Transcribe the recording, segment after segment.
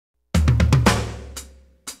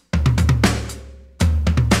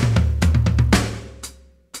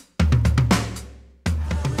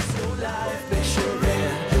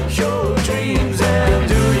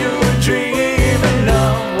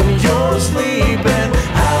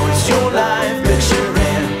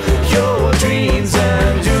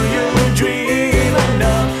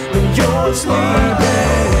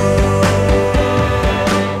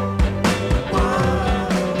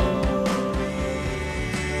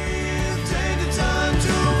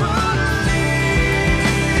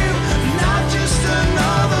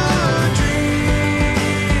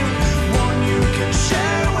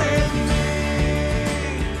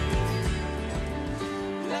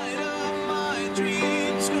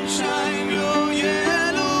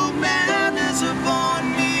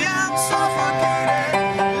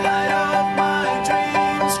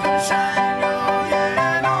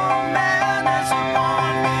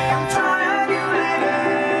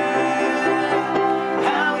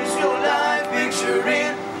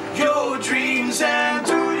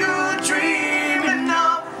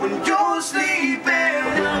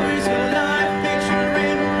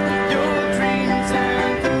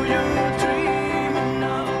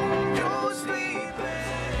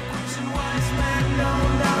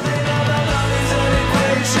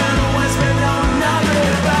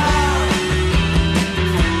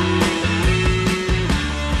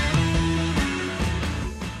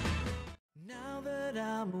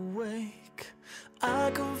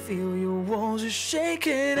feel your walls are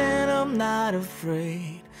shaking and I'm not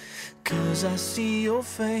afraid, 'cause I see your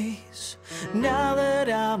face now that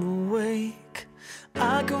I'm awake.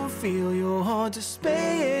 I can feel your heart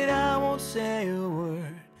dismayed, I won't say a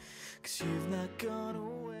word, 'cause you've not gone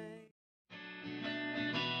away.